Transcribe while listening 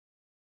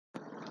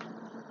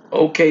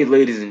Okay,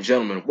 ladies and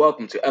gentlemen,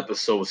 welcome to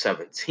episode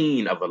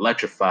 17 of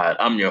Electrified.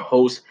 I'm your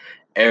host,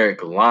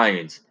 Eric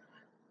Lyons.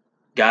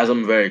 Guys,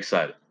 I'm very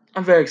excited.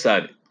 I'm very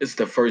excited. It's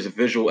the first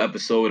visual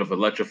episode of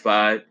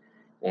Electrified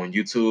on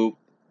YouTube.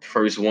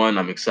 First one.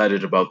 I'm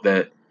excited about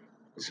that.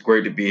 It's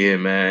great to be here,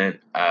 man.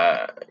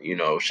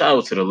 Shout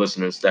out to the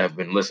listeners that have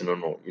been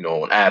listening on,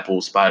 on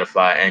Apple,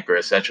 Spotify, Anchor,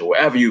 etc.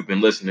 Wherever you've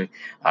been listening,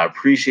 I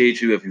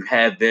appreciate you if you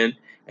have been,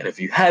 and if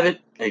you haven't,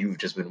 and you've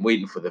just been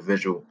waiting for the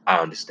visual, I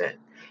understand.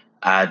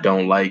 I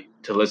don't like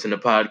to listen to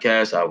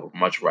podcasts. I would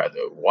much rather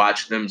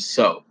watch them.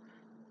 So,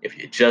 if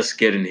you're just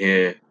getting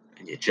here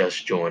and you're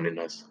just joining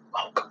us,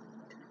 welcome,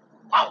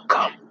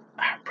 welcome.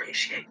 I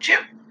appreciate you.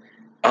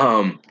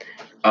 Um,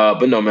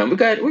 but no, man, we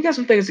got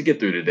some things to get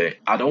through today.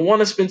 I don't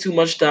want to spend too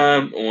much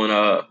time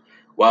on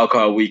wild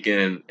card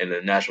weekend and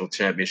the national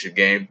championship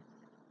game.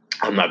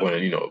 I'm not going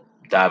to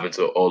dive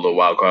into all the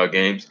wild card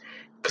games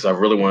because I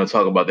really want to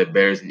talk about the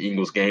Bears and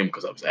Eagles game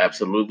because I was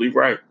absolutely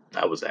right.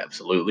 I was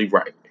absolutely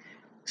right.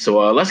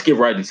 So let's get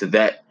right into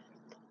that.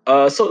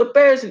 So the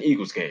Bears and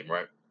Eagles game,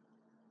 right?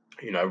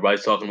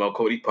 Everybody's talking about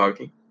Cody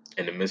Parkey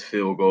and the missed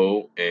field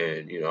goal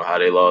and how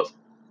they lost.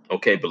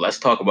 Okay, but let's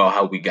talk about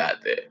how we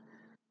got there.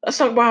 Let's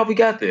talk about how we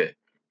got there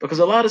because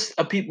a lot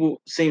of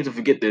people seem to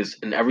forget this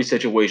in every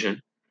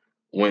situation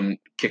when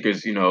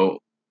kickers,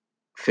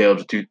 fail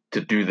to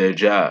do their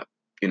job.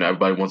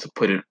 Everybody wants to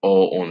put it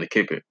all on the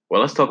kicker.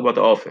 Well, let's talk about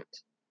the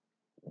offense.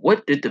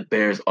 What did the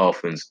Bears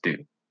offense do?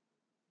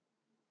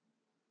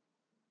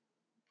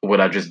 What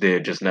I just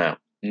did just now?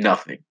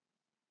 Nothing.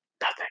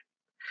 Nothing.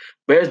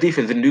 Bears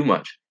defense didn't do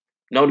much.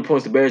 You know how many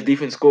points the Bears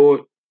defense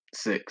scored?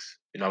 6.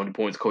 You know how many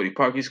points Cody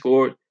Parkey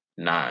scored?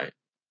 9.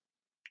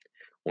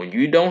 When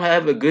you don't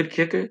have a good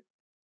kicker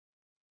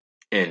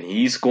and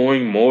he's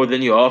scoring more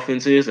than your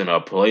offense is in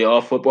a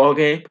playoff football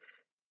game,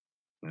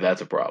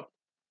 that's a problem.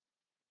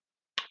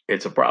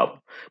 It's a problem.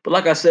 But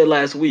like I said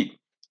last week,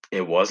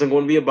 it wasn't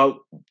going to be about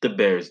the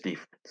Bears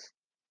defense.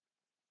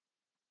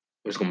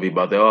 It was going to be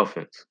about their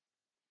offense.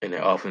 And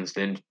their offense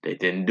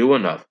didn't do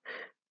enough.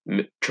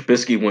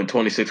 Trubisky went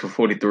 26 for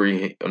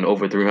 43 on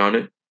over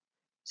 300,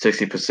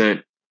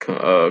 60%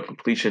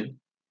 completion,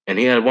 and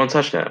he had one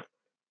touchdown.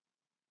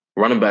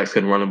 Running backs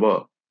couldn't run the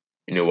ball.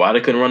 You know why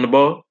they couldn't run the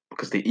ball?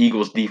 Because the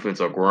Eagles'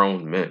 defense are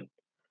grown men.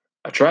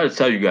 I try to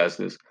tell you guys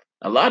this.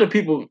 A lot of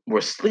people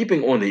were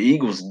sleeping on the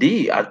Eagles'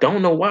 D. I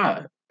don't know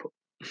why.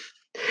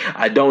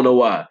 I don't know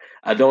why.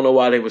 I don't know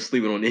why they were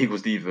sleeping on the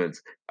Eagles'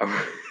 defense.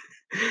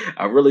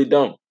 I really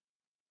don't.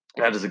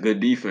 That is a good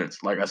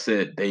defense. Like I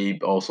said, they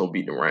also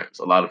beat the Rams.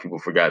 A lot of people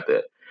forgot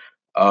that.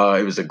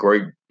 It was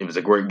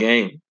a great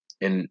game.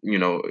 And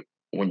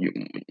when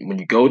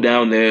you go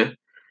down there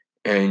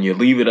and you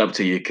leave it up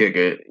to your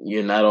kicker,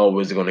 you're not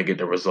always going to get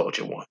the result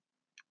you want.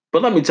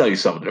 But let me tell you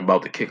something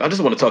about the kick. I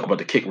just want to talk about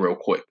the kick real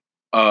quick.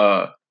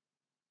 Uh,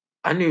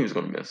 I knew he was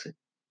going to miss it.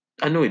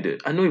 I knew he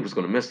did. I knew he was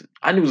going to miss it.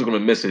 I knew he was going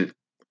to miss it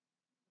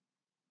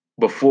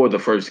before the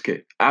first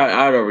kick.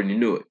 I already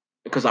knew it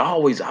because I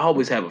always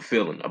have a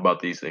feeling about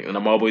these things, and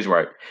I'm always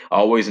right. I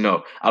always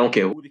know. I don't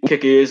care who the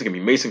kicker is. It can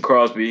be Mason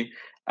Crosby,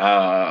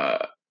 uh,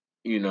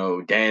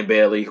 Dan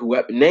Bailey,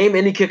 whoever. Name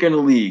any kicker in the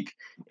league.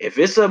 If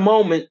it's a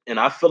moment and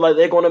I feel like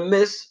they're going to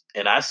miss,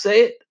 and I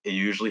say it, it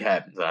usually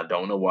happens. I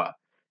don't know why.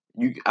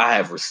 I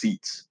have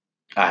receipts.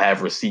 I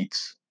have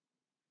receipts.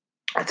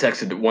 I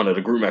texted one of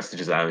the group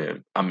messages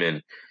I'm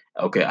in.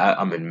 Okay,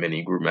 I'm in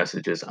many group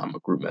messages. I'm a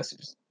group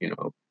messages.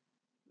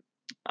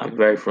 I'm a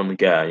very friendly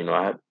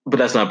guy. But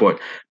that's not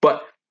important.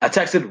 But I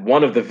texted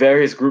one of the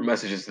various group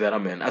messages that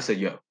I'm in. I said,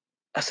 "Yo,"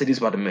 I said he's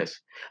about to miss.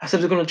 I said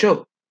he's going to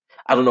choke.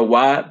 I don't know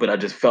why, but I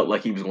just felt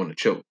like he was going to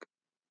choke.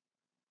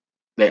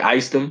 They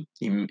iced him.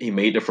 He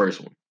made the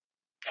first one.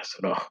 I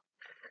said, "Oh,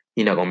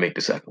 he's not going to make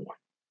the second one."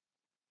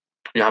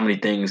 You know how many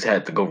things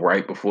had to go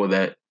right before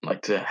that,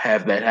 like to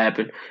have that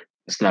happen?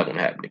 It's not going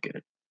to happen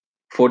again.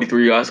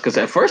 43 yards. Because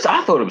at first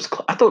I thought it was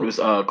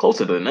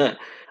closer than that.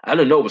 I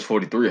didn't know it was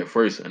 43 at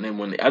first, and then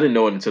I didn't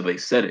know it until they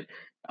said it.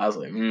 I was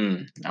like,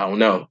 I don't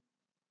know.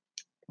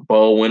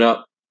 Ball went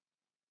up,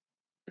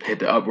 hit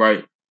the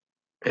upright,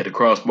 hit the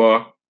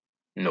crossbar,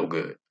 no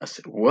good. I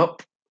said, well,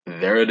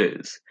 there it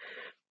is.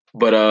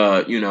 But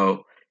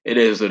it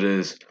is what it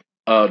is.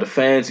 The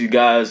fans, you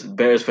guys,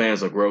 Bears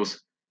fans are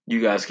gross. You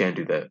guys can't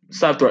do that.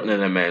 Stop threatening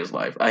that man's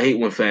life. I hate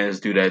when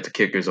fans do that to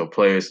kickers or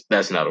players.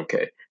 That's not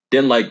okay.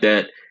 Didn't like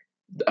that.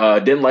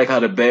 Didn't like how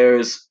the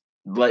Bears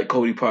let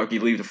Cody Parkey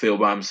leave the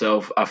field by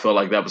himself. I felt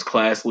like that was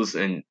classless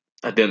and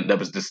that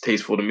was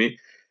distasteful to me.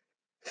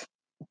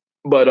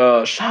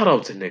 But shout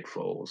out to Nick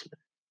Foles.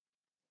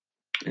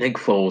 Nick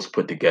Foles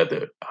put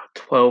together a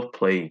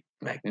 12-play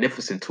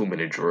magnificent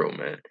 2-minute drill,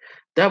 man.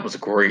 That was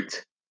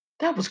great.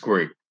 That was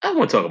great. I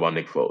want to talk about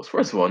Nick Foles.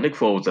 First of all, Nick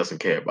Foles doesn't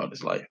care about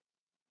his life.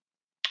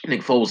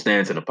 Nick Foles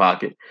stands in the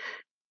pocket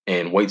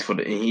and waits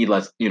and he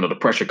lets, the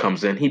pressure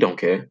comes in. He don't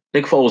care.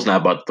 Nick Foles not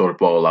about to throw the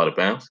ball out of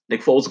bounds.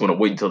 Nick Foles is going to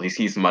wait until he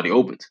sees somebody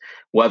opens.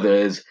 Whether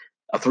it's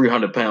a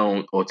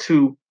 300-pound or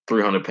two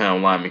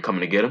 300-pound linemen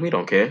coming to get him, he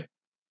don't care.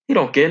 He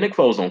don't care. Nick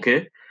Foles don't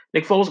care.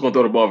 Nick Foles is going to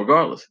throw the ball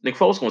regardless. Nick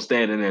Foles is going to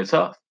stand in there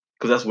tough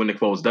because that's what Nick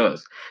Foles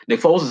does.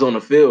 Nick Foles is on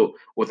the field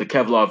with a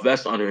Kevlar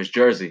vest under his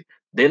jersey.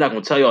 They're not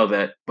gonna tell y'all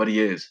that, but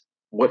he is.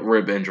 What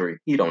rib injury?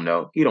 He don't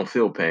know. He don't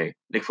feel pain.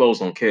 Nick Foles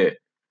don't care.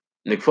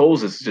 Nick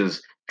Foles is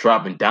just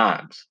dropping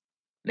dimes.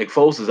 Nick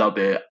Foles is out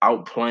there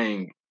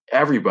outplaying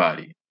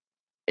everybody.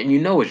 And you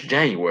know it's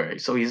January,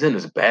 so he's in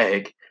his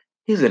bag.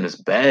 He's in his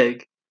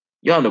bag.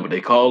 Y'all know what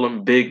they call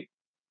him, Big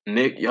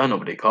Nick. Y'all know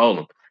what they call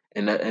him.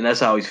 And that's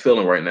how he's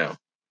feeling right now.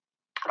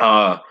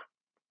 Uh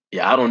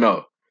yeah, I don't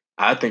know.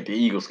 I think the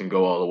Eagles can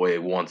go all the way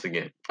once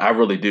again. I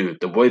really do.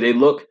 The way they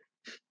look,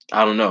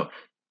 I don't know.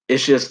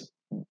 It's just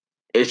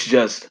it's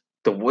just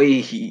the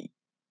way he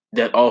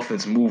that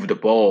offense moved the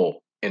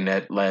ball in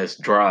that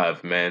last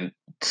drive, man.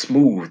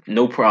 Smooth,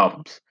 no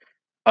problems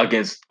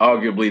against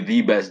arguably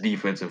the best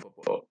defense in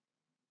football.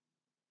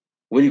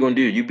 What are you gonna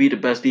do? You beat the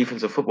best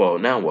defense in football.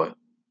 Now what?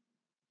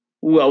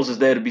 Who else is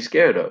there to be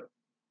scared of?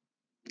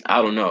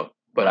 I don't know.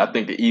 But I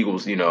think the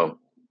Eagles,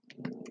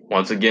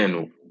 once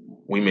again,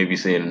 we may be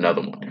seeing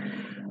another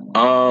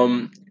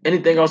one.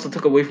 Anything else I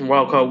took away from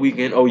Wild Card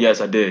Weekend? Oh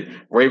yes, I did.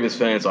 Ravens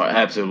fans are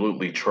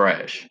absolutely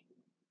trash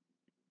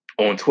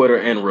on Twitter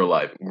and real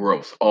life.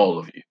 Gross, all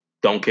of you.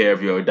 Don't care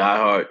if you're a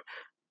diehard.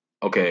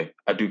 Okay,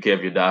 I do care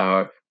if you're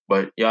diehard,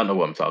 but y'all know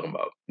what I'm talking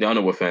about. Y'all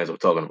know what fans I'm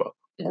talking about.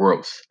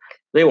 Gross.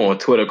 They were on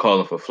Twitter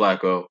calling for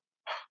Flacco.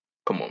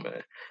 Come on,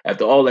 man.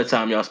 After all that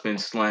time y'all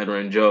spent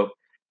slandering Joe,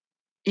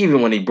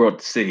 even when he brought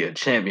the city a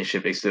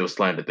championship, they still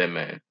slandered that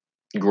man.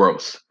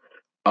 Gross.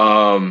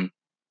 Um,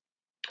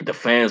 the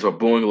fans were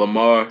booing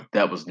Lamar.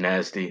 That was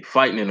nasty.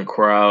 Fighting in the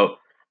crowd.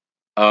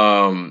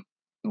 Um,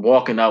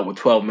 walking out with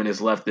 12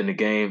 minutes left in the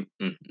game.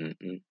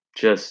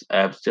 Just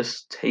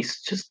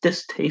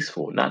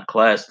distasteful. Not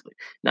classy.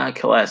 Not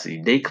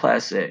classy. They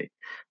class A.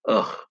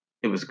 Ugh.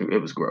 It was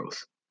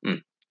gross.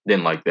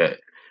 Didn't like that.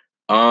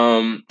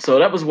 So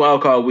that was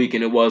wild card week,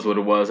 and it was what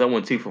it was. I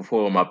went 2 for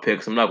 4 on my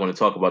picks. I'm not going to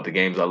talk about the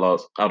games I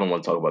lost. I don't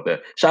want to talk about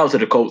that. Shout out to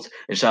the Colts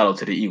and shout out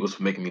to the Eagles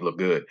for making me look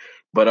good.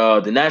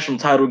 But the national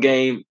title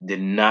game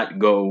did not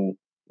go.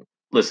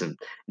 Listen,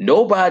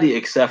 nobody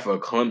except for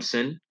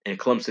Clemson and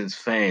Clemson's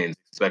fans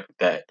expected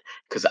that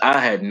because I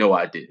had no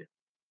idea.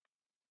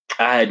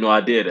 I had no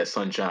idea that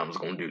Sunshine was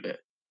going to do that.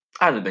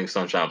 I didn't think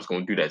Sunshine was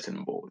going to do that to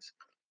them boys.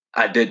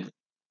 I didn't.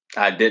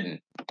 I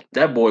didn't.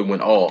 That boy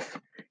went off.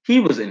 He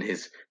was in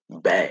his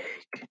bag.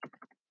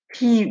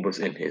 He was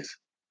in his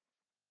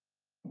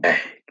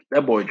bag.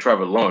 That boy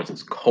Trevor Lawrence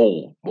is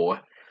cold, boy.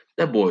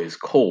 That boy is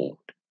cold.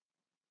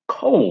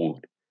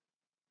 Cold.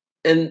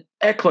 And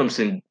at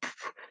Clemson,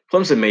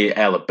 Clemson made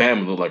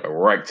Alabama look like a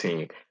wreck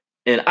team.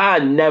 And I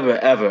never,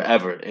 ever,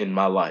 ever in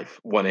my life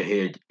want to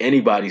hear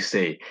anybody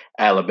say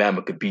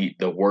Alabama could beat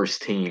the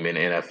worst team in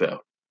the NFL.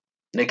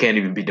 They can't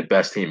even beat the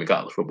best team in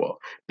college football.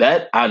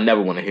 That I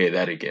never want to hear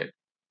that again.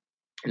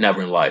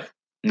 Never in life.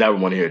 Never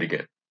want to hear it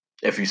again.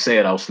 If you say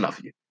it, I'll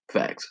snuff you.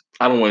 Facts.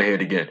 I don't want to hear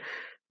it again.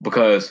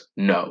 Because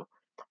no.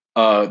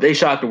 They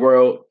shocked the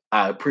world.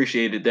 I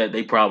appreciated that.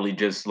 They probably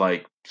just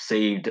like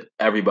saved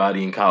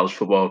everybody in college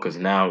football because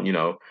now,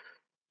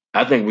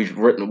 I think we've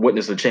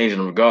witnessed a change in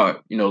the regard.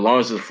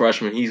 Lawrence is a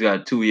freshman. He's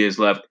got 2 years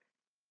left.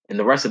 And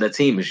the rest of the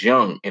team is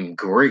young and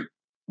great.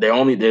 They're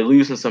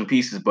losing some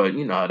pieces, but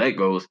you know how that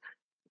goes.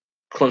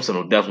 Clemson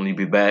will definitely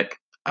be back.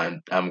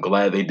 I'm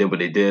glad they did what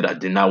they did. I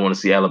did not want to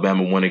see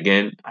Alabama win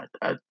again.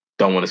 I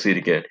don't want to see it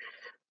again.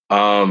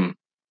 Um,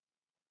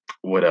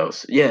 what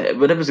else? Yeah,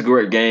 but it was a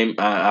great game.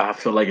 I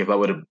feel like if I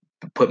would have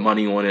put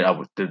money on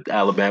it,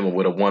 Alabama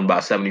would have won by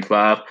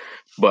 75.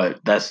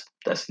 But that's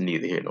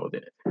neither here nor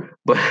there.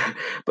 But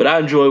but I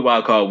enjoyed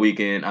Wild Card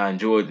Weekend. I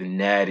enjoyed the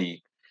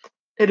Natty.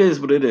 It is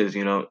what it is.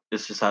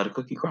 It's just how the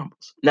cookie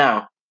crumbles.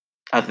 Now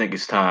I think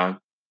it's time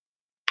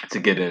to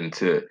get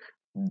into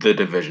the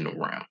divisional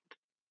round.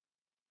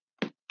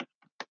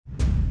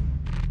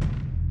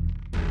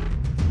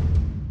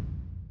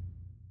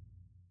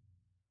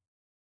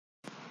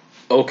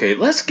 Okay,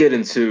 let's get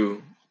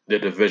into the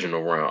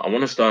divisional round. I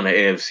want to start on the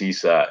AFC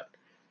side.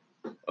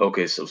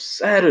 Okay, so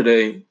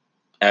Saturday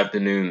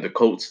afternoon, the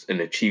Colts and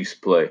the Chiefs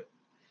play.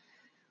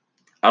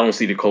 I don't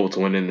see the Colts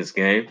winning this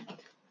game.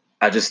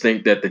 I just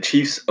think that the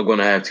Chiefs are going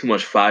to have too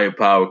much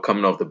firepower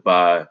coming off the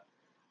bye.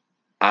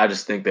 I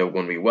just think they're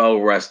going to be well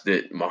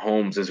rested.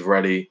 Mahomes is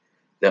ready.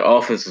 Their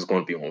offense is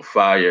going to be on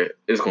fire.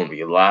 It's going to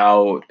be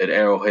loud at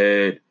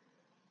Arrowhead.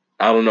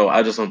 I don't know.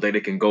 I just don't think they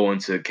can go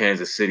into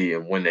Kansas City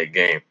and win that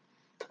game.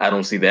 I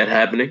don't see that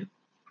happening.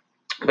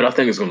 But I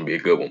think it's going to be a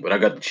good one. But I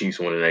got the Chiefs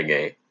winning that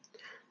game.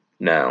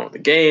 Now, the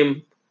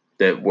game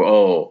that we're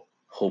all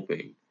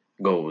hoping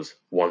goes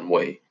one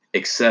way,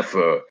 except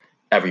for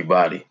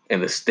everybody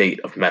in the state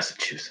of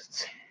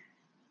Massachusetts.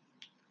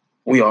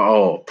 We are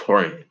all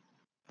praying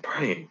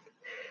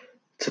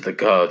to the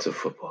gods of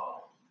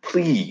football.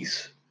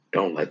 Please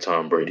don't let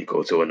Tom Brady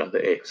go to another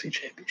AFC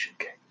championship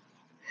game.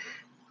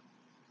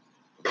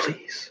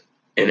 Please.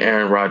 In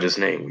Aaron Rodgers'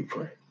 name we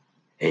pray.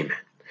 Amen.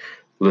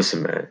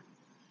 Listen, man.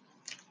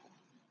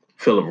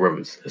 Philip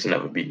Rivers has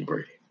never beaten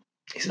Brady.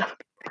 He's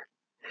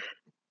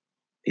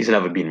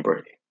never beaten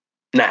Brady.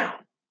 Now,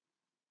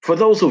 for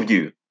those of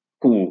you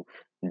who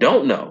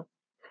don't know,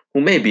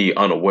 who may be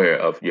unaware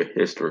of your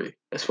history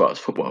as far as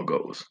football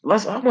goes,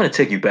 I want to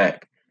take you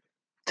back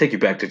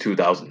to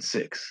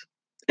 2006,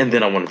 and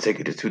then I want to take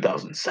you to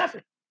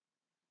 2007.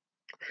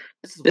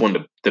 This is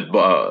when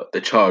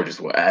the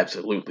Chargers were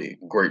absolutely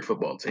a great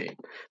football team.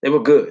 They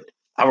were good.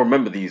 I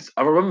remember these.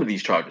 I remember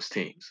these Chargers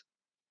teams.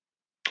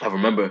 I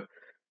remember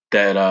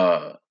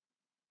that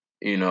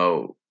you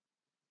know,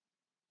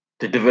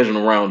 the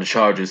divisional round, the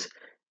Chargers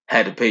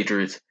had the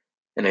Patriots,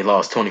 and they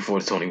lost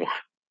 24-21.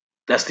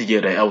 That's the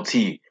year that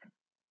LT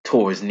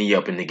tore his knee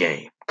up in the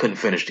game, couldn't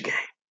finish the game.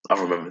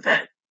 I remember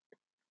that.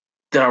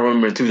 Then I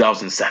remember in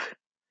 2007,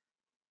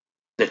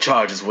 the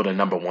Chargers were the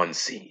number one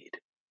seed.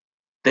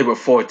 They were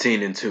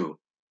 14-2.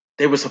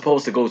 They were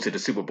supposed to go to the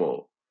Super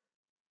Bowl.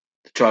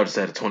 The Chargers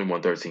had a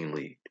 21-13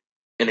 lead,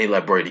 and they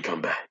let Brady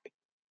come back.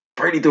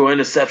 Brady threw an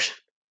interception,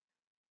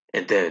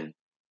 and then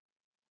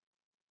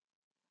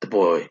the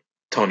boy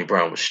Tony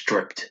Brown was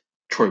stripped.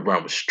 Troy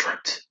Brown was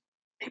stripped.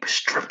 He was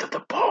stripped of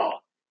the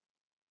ball,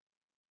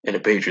 and the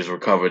Patriots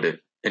recovered it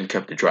and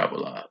kept the drive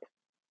alive.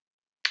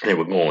 They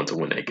were going to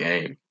win that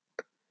game.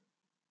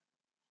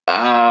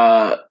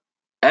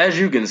 As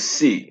you can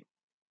see,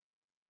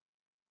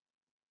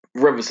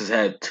 Rivers has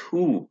had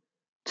two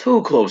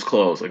close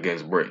calls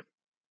against Brady.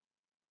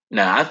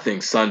 Now I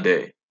think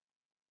Sunday.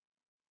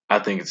 I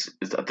think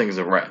it's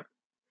a wrap.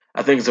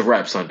 I think it's a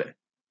wrap Sunday.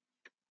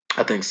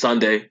 I think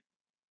Sunday,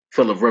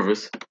 Phillip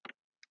Rivers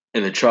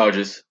and the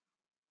Chargers,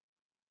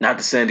 not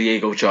the San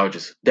Diego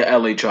Chargers, the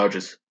LA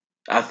Chargers.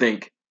 I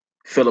think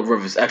Phillip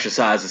Rivers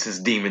exercises his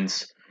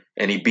demons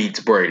and he beats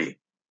Brady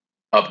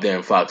up there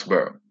in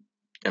Foxborough.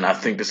 And I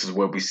think this is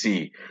where we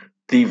see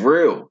the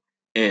real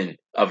end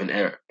of an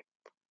era.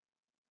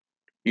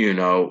 You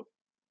know,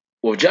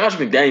 with Josh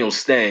McDaniels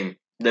staying,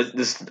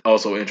 this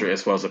also interesting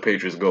as far as the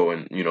Patriots go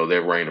and,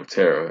 their reign of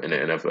terror in the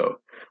NFL.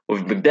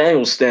 With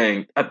McDaniels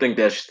staying, I think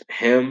that's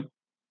him.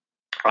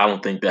 I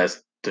don't think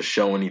that's to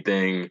show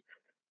anything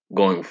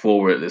going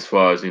forward as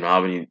far as,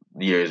 how many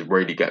years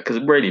Brady got. Because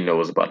Brady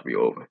knows it's about to be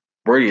over.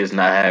 Brady is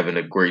not having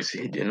a great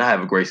season, not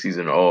having a great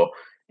season at all.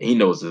 He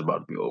knows it's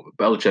about to be over.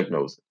 Belichick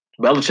knows it.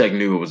 Belichick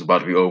knew it was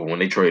about to be over when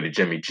they traded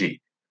Jimmy G.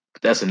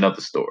 But that's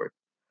another story.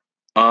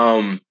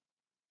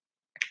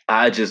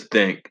 I just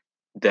think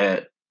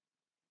that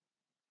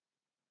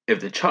if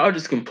the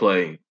Chargers can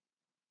play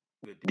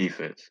good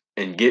defense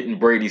and get in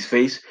Brady's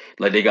face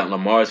like they got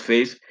Lamar's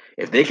face,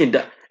 if they can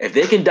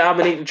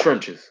dominate the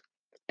trenches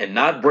and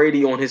knock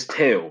Brady on his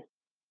tail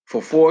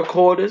for 4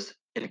 quarters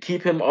and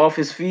keep him off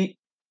his feet,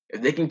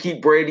 if they can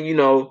keep Brady,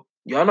 y'all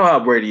know how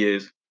Brady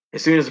is.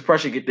 As soon as the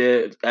pressure get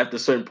there, after a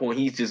certain point,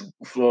 he's just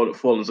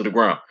falling to the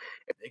ground.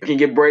 If they can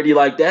get Brady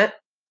like that,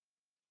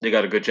 they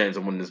got a good chance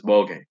of winning this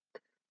ball game.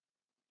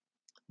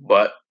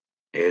 But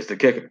here's the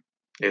kicker.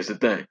 Here's the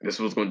thing. This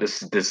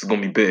is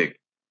gonna be big.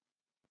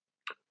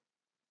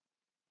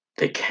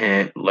 They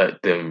can't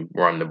let them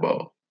run the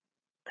ball.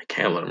 They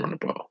can't let them run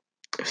the ball.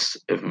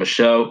 If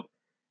Michelle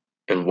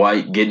and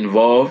White get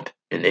involved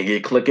and they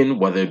get clicking,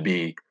 whether it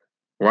be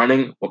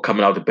running or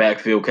coming out the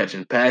backfield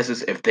catching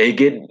passes, if they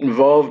get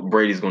involved,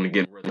 Brady's going to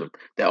get in rhythm.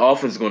 That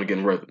offense is going to get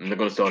in rhythm, and they're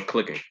going to start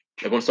clicking.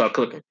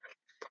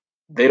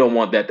 They don't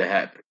want that to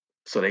happen.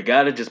 So they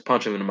got to just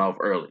punch him in the mouth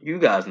early. You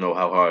guys know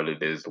how hard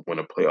it is to win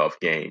a playoff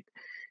game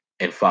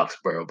in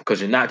Foxborough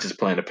because you're not just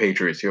playing the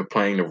Patriots, you're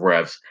playing the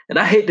refs. And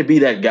I hate to be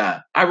that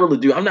guy. I really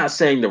do. I'm not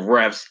saying the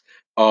refs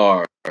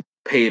are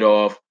paid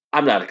off.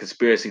 I'm not a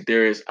conspiracy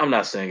theorist. I'm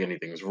not saying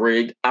anything's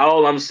rigged.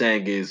 All I'm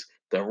saying is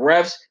the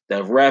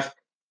ref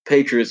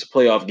Patriots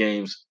playoff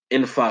games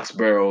in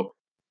Foxborough,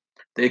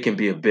 they can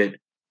be a bit.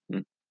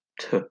 Y'all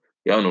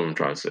know what I'm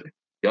trying to say.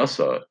 Y'all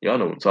saw it. Y'all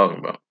know what I'm talking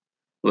about.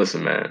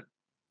 Listen, man.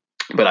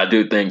 But I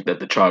do think that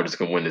the Chargers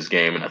can win this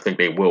game, and I think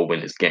they will win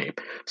this game.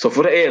 So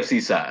for the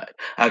AFC side,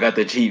 I got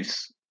the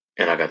Chiefs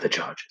and I got the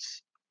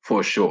Chargers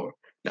for sure.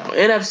 Now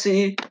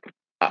NFC,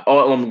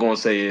 all I'm going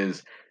to say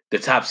is the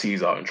top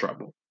seeds are in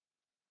trouble.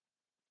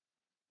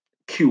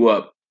 Cue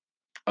up,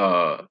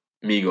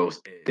 Migos.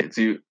 It's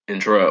you in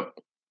trouble.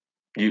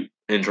 You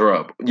in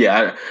trouble.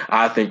 Yeah,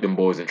 I think them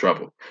boys in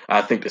trouble.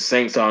 I think the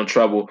Saints are in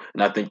trouble,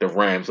 and I think the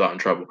Rams are in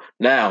trouble.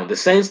 Now the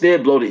Saints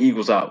did blow the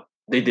Eagles out.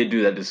 They did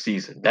do that this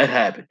season. That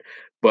happened.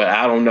 But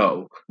I don't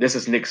know. This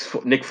is Nick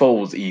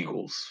Foles'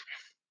 Eagles.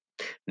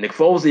 Nick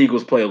Foles'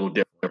 Eagles play a little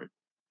different,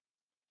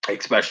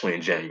 especially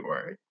in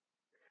January.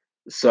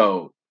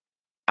 So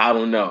I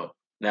don't know.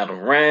 Now the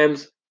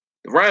Rams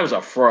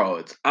are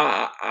frauds.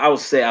 I'll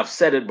say I've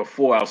said it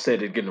before. I'll say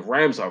it again. The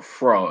Rams are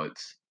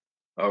frauds.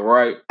 All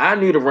right. I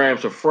knew the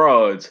Rams were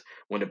frauds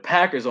when the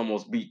Packers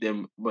almost beat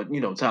them, but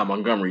Ty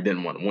Montgomery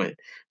didn't want to win,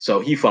 so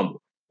he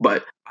fumbled.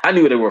 But I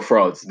knew they were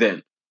frauds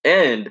then,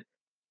 and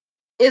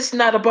it's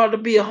not about to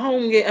be a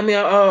home game. I mean,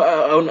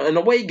 an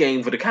away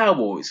game for the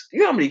Cowboys. You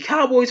know how many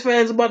Cowboys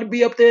fans about to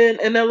be up there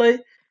in LA?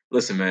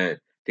 Listen, man,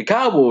 the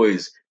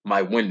Cowboys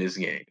might win this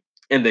game,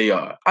 and they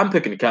are. I'm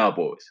picking the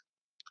Cowboys.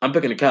 I'm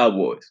picking the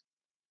Cowboys.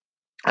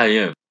 I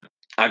am.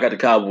 I got the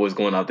Cowboys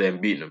going out there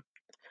and beating them.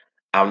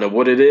 I don't know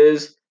what it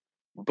is,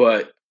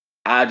 but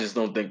I just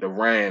don't think the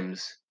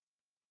Rams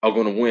are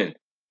going to win.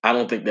 I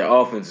don't think their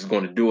offense is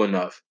going to do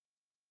enough.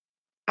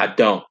 I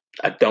don't.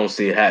 I don't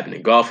see it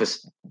happening. Golf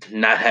has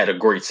not had a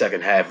great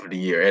second half of the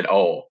year at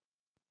all.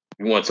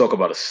 You want to talk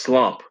about a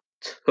slump?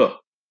 Huh,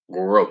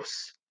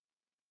 gross.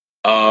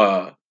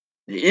 The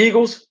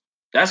Eagles,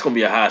 that's going to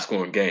be a high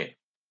scoring game.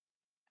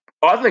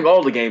 Oh, I think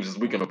all the games this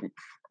weekend will be.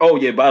 Oh,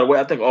 yeah, by the way,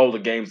 I think all the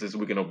games this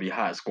weekend will be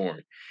high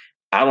scoring.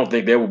 I don't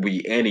think there will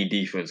be any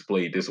defense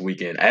played this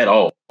weekend at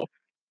all.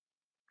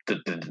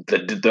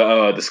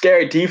 The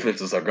scary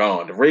defenses are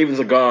gone. The Ravens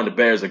are gone. The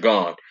Bears are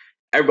gone.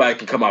 Everybody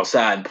can come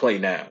outside and play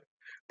now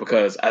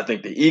because I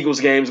think the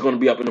Eagles game is going to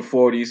be up in the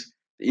 40s.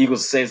 The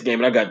Eagles Saints game,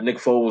 and I got Nick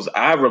Foles.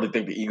 I really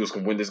think the Eagles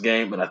can win this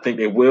game, and I think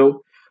they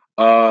will.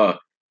 Uh,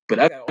 but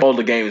I got all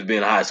the games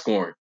being high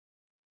scoring.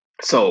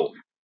 So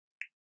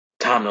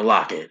time to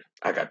lock in.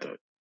 I got the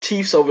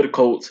Chiefs over the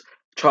Colts,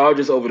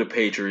 Chargers over the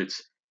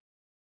Patriots,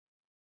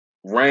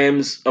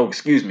 Rams. Oh,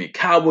 excuse me,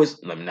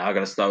 Cowboys. Now I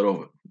gotta start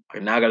over.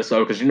 Now I gotta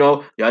start because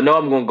y'all know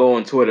I'm gonna go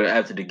on Twitter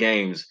after the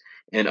games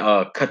and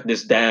cut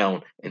this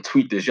down and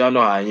tweet this. Y'all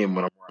know how I am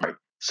when I'm right.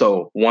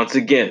 So once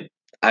again,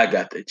 I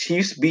got the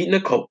Chiefs beating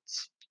the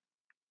Colts,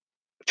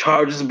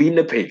 Chargers beating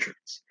the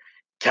Patriots,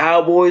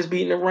 Cowboys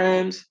beating the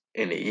Rams,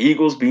 and the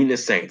Eagles beating the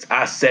Saints.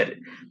 I said it.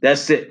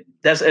 That's it.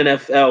 That's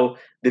NFL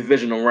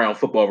divisional round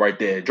football right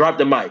there. Drop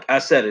the mic. I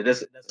said it.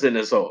 That's in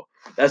this all.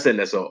 That's in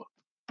this all.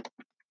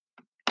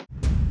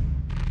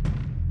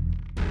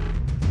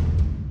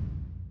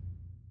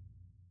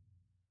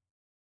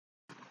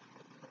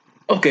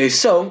 Okay,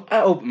 so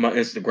I opened my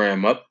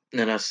Instagram up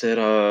and I said,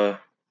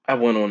 I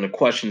went on the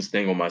questions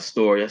thing on my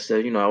story. I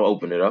said, I'll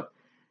open it up.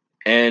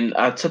 And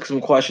I took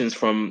some questions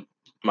from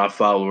my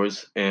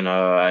followers and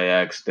I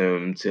asked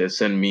them to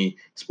send me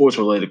sports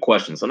related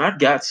questions. And I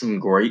got some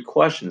great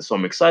questions. So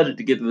I'm excited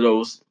to get to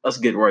those. Let's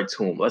get right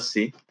to them. Let's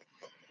see.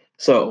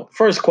 So,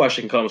 first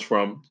question comes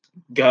from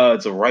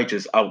God's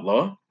Righteous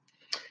Outlaw.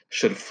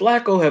 Should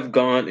Flacco have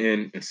gone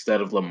in instead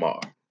of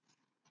Lamar?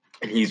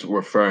 And he's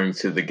referring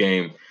to the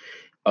game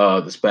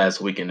this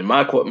past weekend. And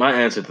my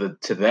answer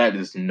to that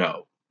is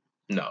no.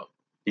 No,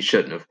 he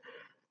shouldn't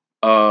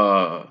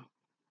have.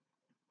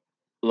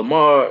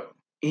 Lamar,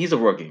 he's a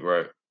rookie,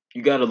 right?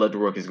 You got to let the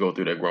rookies go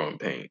through their growing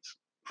pains.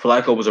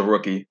 Flacco was a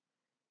rookie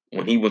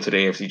when he went to the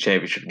AFC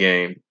Championship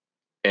game,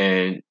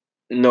 and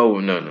no,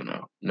 no, no,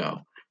 no,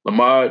 no.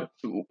 Lamar,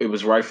 it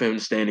was right for him to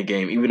stay in the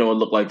game, even though it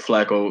looked like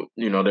Flacco,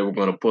 they were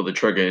going to pull the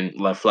trigger and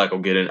let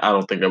Flacco get in. I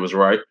don't think that was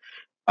right.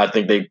 I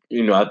think they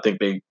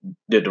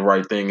did the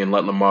right thing and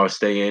let Lamar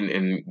stay in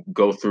and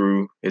go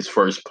through his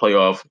first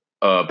playoff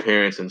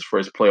appearance and his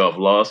first playoff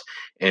loss,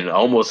 and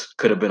almost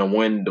could have been a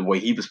win the way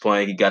he was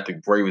playing. He got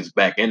the Ravens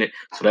back in it,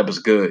 so that was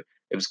good.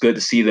 It was good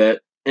to see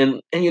that,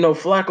 and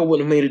Flacco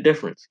wouldn't have made a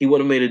difference. He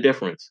wouldn't have made a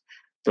difference.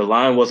 The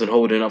line wasn't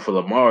holding up for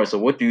Lamar, so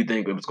what do you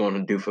think it was going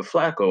to do for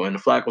Flacco? And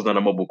Flacco's not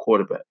a mobile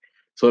quarterback,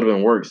 so it'd have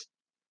been worse.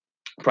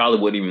 Probably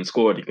wouldn't even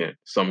scored again.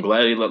 So I'm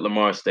glad he let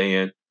Lamar stay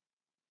in,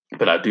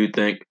 but I do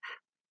think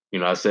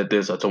I said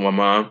this. I told my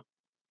mom.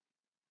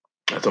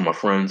 I told my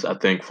friends. I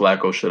think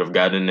Flacco should have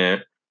gotten in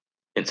there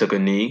and took a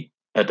knee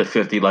at the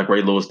 50 like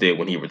Ray Lewis did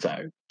when he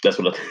retired. That's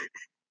what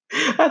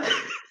I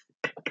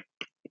think.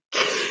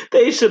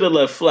 They should have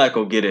let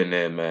Flacco get in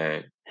there,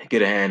 man.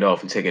 Get a hand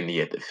off and take a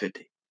knee at the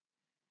 50.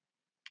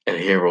 And a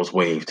hero's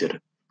wave to the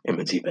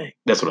M&T Bank.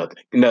 That's what I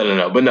think. No, no,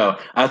 no. But no,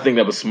 I think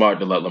that was smart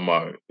to let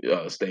Lamar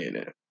stay in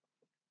there.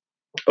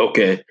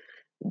 Okay.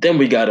 Then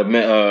we got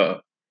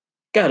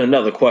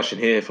another question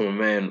here from a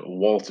man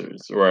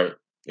Walters, right?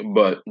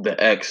 But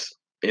the X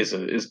is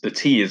the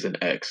T is an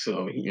X,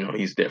 so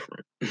he's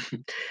different.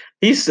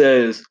 He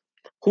says,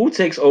 "Who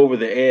takes over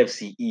the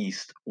AFC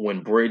East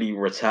when Brady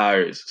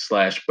retires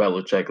slash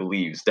Belichick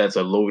leaves?" That's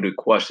a loaded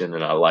question,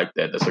 and I like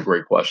that. That's a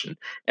great question.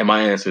 And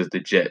my answer is the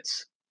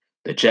Jets.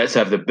 The Jets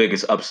have the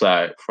biggest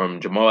upside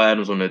from Jamal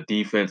Adams on the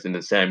defense and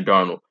then Sam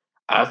Darnold.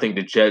 I think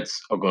the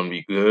Jets are going to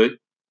be good.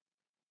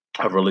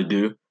 I really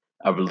do.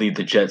 I believe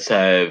the Jets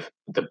have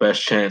the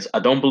best chance. I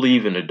don't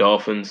believe in the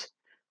Dolphins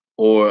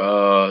or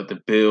the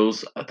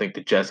Bills. I think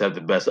the Jets have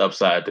the best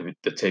upside to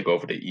take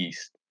over the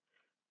East.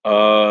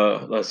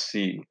 Let's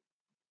see.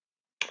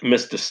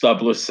 Mr.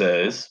 Stubler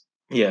says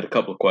he had a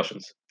couple of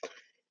questions.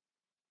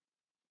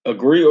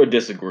 Agree or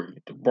disagree?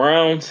 The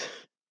Browns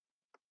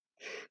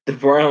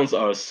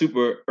are a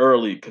super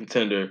early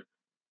contender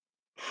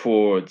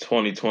for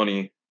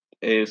 2020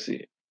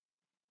 AFC.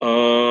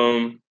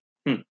 Um,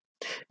 hmm.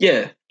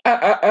 Yeah,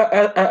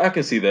 I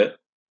can see that.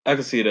 I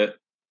can see that.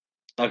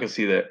 I can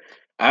see that.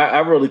 I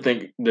really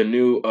think the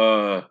new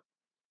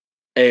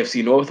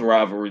AFC North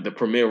rivalry, the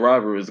premier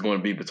rivalry, is going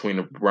to be between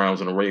the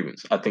Browns and the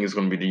Ravens. I think it's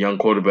going to be the young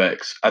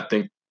quarterbacks. I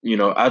think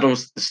I don't.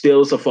 The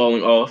Steelers are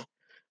falling off,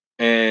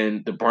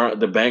 and the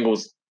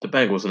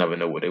Bengals never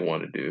know what they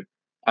want to do.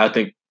 I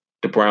think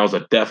the Browns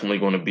are definitely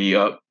going to be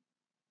up.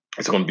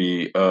 It's going to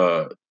be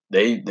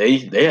they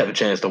have a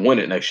chance to win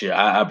it next year.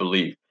 I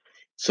believe.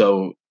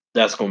 So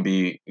that's going to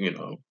be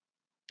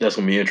that's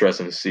going to be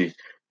interesting to see.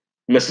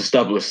 Mr.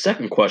 Stubler's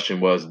second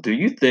question was, do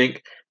you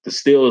think the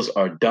Steelers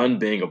are done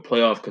being a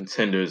playoff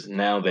contenders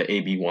now that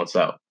AB wants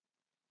out?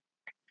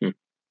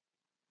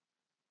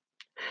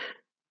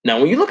 Now,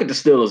 when you look at the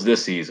Steelers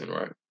this season,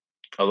 right,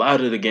 a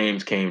lot of the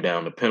games came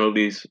down to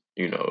penalties,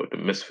 the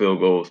missed field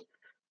goals,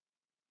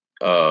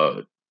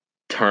 uh,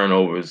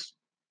 turnovers.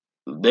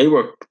 They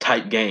were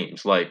tight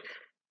games. Like,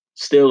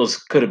 Steelers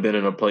could have been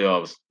in the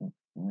playoffs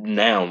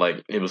now,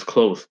 like, it was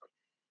close.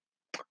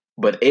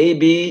 But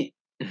AB,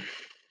 you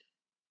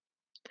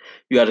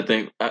got to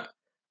think.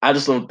 I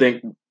just don't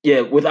think.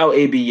 Yeah, without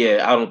AB,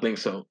 yeah, I don't think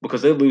so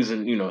because they're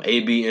losing.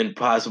 AB and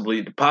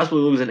possibly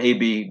losing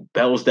AB.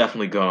 Bell's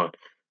definitely gone.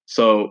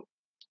 So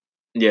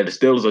yeah, the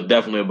Steelers are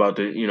definitely about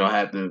to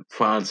have to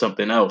find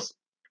something else.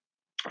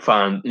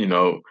 Find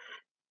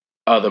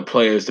other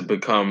players to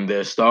become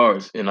their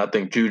stars, and I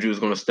think Juju is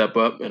going to step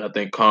up, and I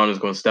think Khan is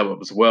going to step up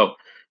as well.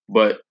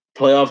 But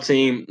playoff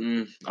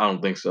team, I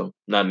don't think so.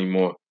 Not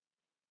anymore.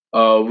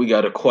 We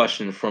got a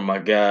question from my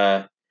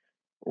guy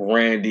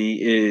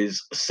Randy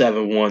is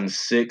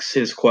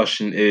 716. His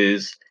question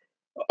is,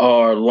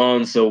 are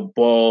Lonzo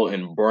Ball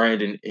and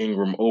Brandon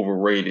Ingram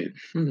overrated?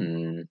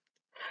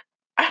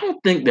 I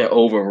don't think they're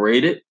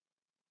overrated.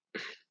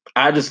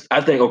 I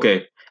think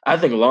okay. I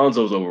think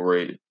Lonzo's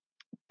overrated.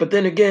 But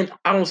then again,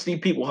 I don't see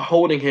people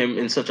holding him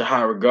in such a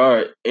high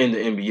regard in the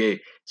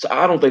NBA. So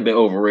I don't think they're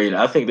overrated.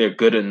 I think they're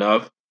good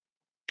enough.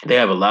 They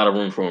have a lot of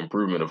room for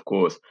improvement, of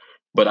course,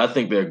 but I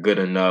think they're good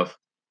enough.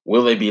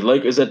 Will they be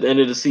Lakers at the end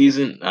of the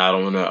season? I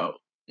don't know.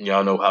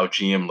 Y'all know how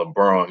GM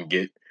LeBron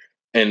get.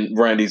 And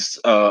Randy's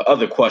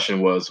other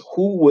question was,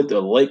 who would the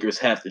Lakers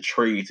have to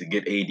trade to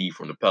get AD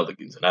from the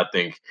Pelicans? And I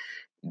think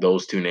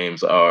those two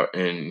names are.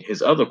 And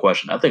his other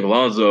question, I think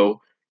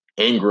Lonzo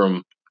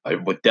Ingram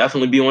would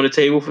definitely be on the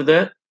table for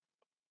that.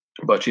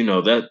 But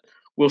that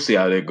we'll see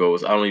how that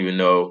goes. I don't even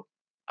know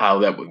how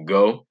that would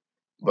go,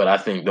 but I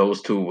think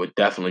those two would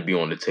definitely be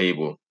on the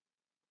table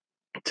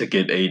to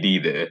get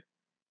AD there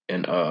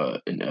in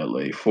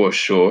LA for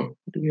sure.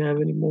 Do you have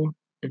any more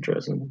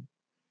interesting?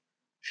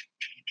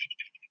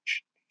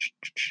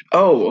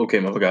 Oh, okay,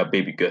 I forgot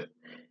Baby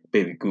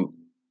Goop,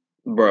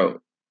 bro.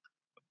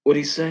 What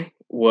he say?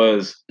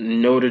 Was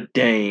Notre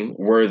Dame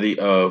worthy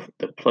of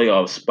the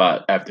playoff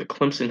spot after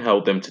Clemson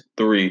held them to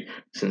 3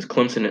 since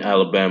Clemson and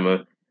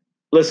Alabama?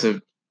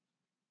 Listen,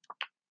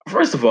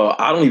 first of all,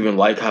 I don't even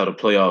like how the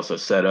playoffs are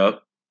set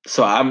up.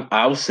 So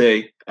I'll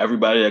say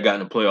everybody that got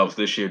in the playoffs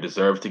this year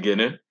deserved to get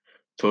in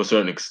to a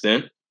certain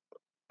extent.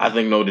 I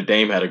think Notre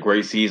Dame had a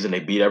great season. They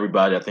beat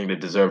everybody. I think they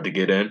deserve to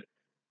get in.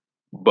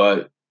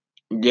 But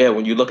yeah,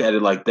 when you look at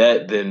it like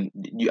that, then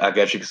I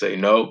guess you could say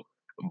no.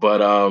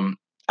 But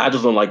I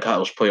just don't like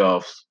college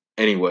playoffs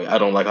anyway. I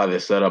don't like how they're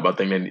set up. I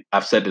think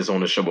I've said this on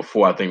the show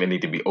before. I think they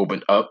need to be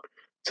opened up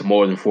to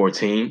more than 4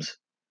 teams.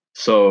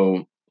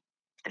 So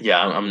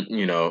yeah,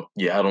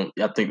 yeah, I don't.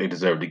 I think they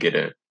deserve to get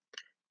in.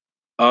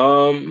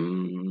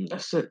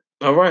 That's it.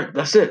 All right,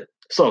 that's it.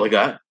 That's all I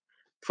got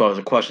as far as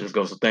the questions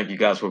go. So thank you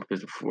guys for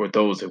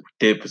those who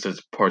did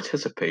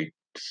participate.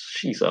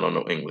 Jeez, I don't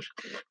know English.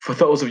 For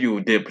those of you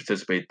who did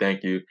participate,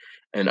 thank you.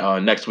 And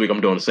next week I'm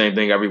doing the same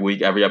thing every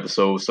week, every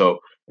episode. So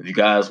if you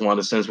guys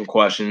want to send some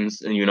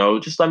questions, and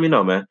just let me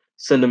know, man.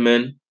 Send them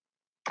in,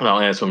 and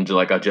I'll answer them just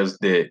like I just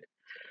did.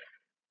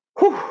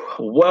 Whew.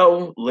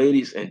 Well,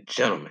 ladies and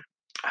gentlemen,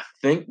 I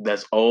think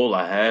that's all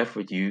I have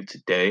for you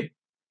today.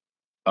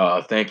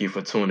 Thank you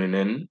for tuning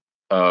in.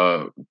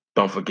 Uh,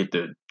 don't forget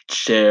to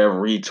share,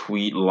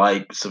 retweet,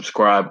 like,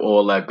 subscribe,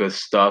 all that good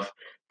stuff.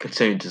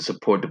 Continue to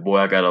support the boy.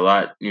 I got a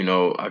lot,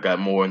 I got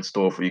more in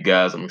store for you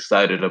guys. I'm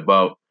excited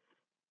about.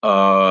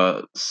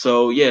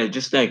 So yeah,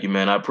 just thank you,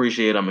 man. I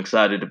appreciate it. I'm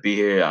excited to be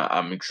here.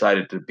 I'm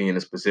excited to be in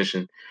this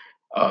position.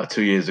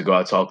 2 years ago,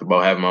 I talked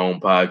about having my own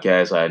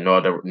podcast. I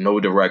had no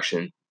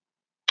direction,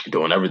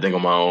 doing everything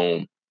on my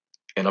own,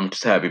 and I'm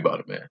just happy about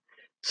it, man.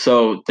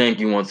 So thank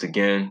you once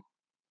again.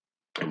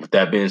 And with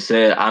that being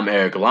said, I'm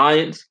Eric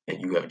Lyons,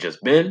 and you have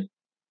just been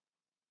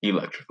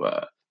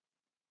electrified.